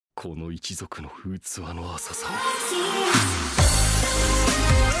この一族の器の浅さを。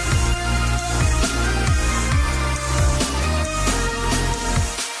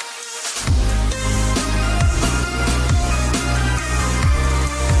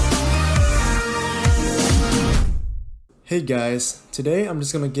Hey guys, today I'm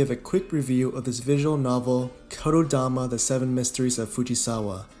just going to give a quick review of this visual novel, Kotodama, The Seven Mysteries of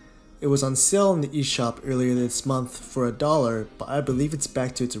Fujisawa. It was on sale in the eShop earlier this month for $1, but I believe it's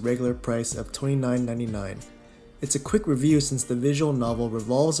back to its regular price of $29.99. It's a quick review since the visual novel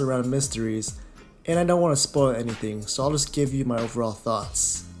revolves around mysteries, and I don't want to spoil anything, so I'll just give you my overall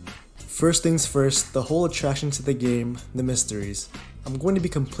thoughts. First things first, the whole attraction to the game, the mysteries. I'm going to be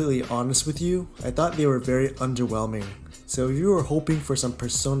completely honest with you, I thought they were very underwhelming. So if you were hoping for some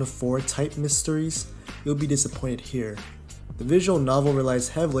Persona 4 type mysteries, you'll be disappointed here. The visual novel relies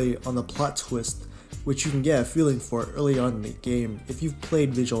heavily on the plot twist, which you can get a feeling for early on in the game if you've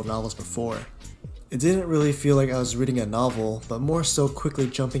played visual novels before. It didn't really feel like I was reading a novel, but more so quickly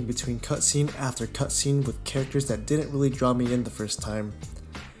jumping between cutscene after cutscene with characters that didn't really draw me in the first time.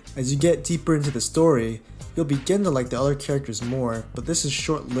 As you get deeper into the story, you'll begin to like the other characters more, but this is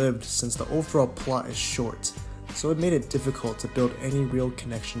short-lived since the overall plot is short, so it made it difficult to build any real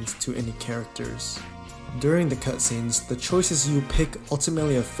connections to any characters. During the cutscenes, the choices you pick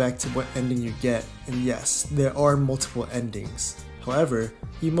ultimately affect what ending you get, and yes, there are multiple endings. However,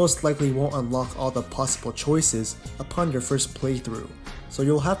 you most likely won't unlock all the possible choices upon your first playthrough, so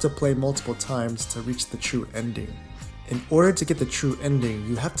you'll have to play multiple times to reach the true ending. In order to get the true ending,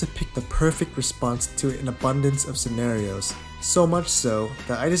 you have to pick the perfect response to an abundance of scenarios, so much so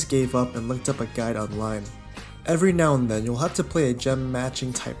that I just gave up and looked up a guide online. Every now and then you'll have to play a gem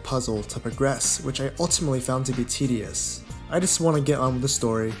matching type puzzle to progress, which I ultimately found to be tedious. I just want to get on with the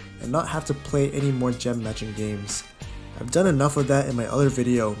story and not have to play any more gem matching games. I've done enough of that in my other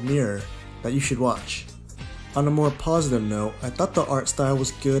video, Mirror, that you should watch. On a more positive note, I thought the art style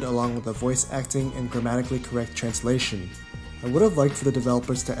was good along with the voice acting and grammatically correct translation. I would have liked for the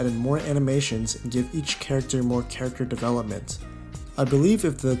developers to add in more animations and give each character more character development. I believe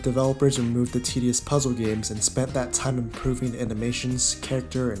if the developers removed the tedious puzzle games and spent that time improving the animations,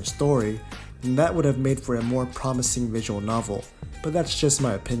 character, and story, then that would have made for a more promising visual novel, but that's just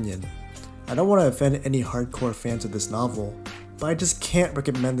my opinion. I don't want to offend any hardcore fans of this novel, but I just can't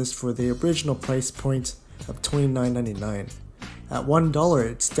recommend this for the original price point of $29.99. At $1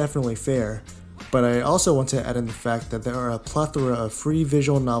 it's definitely fair, but I also want to add in the fact that there are a plethora of free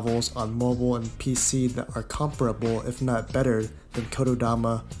visual novels on mobile and PC that are comparable if not better than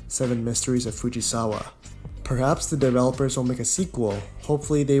Kotodama, 7 Mysteries of Fujisawa. Perhaps the developers will make a sequel.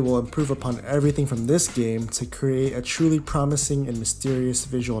 Hopefully they will improve upon everything from this game to create a truly promising and mysterious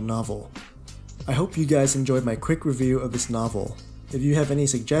visual novel. I hope you guys enjoyed my quick review of this novel. If you have any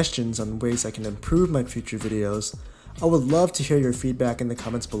suggestions on ways I can improve my future videos, I would love to hear your feedback in the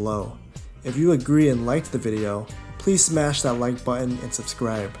comments below. If you agree and liked the video, please smash that like button and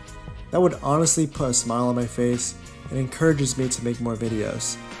subscribe. That would honestly put a smile on my face and encourages me to make more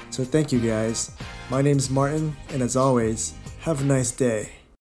videos. So thank you guys. My name's Martin, and as always, have a nice day.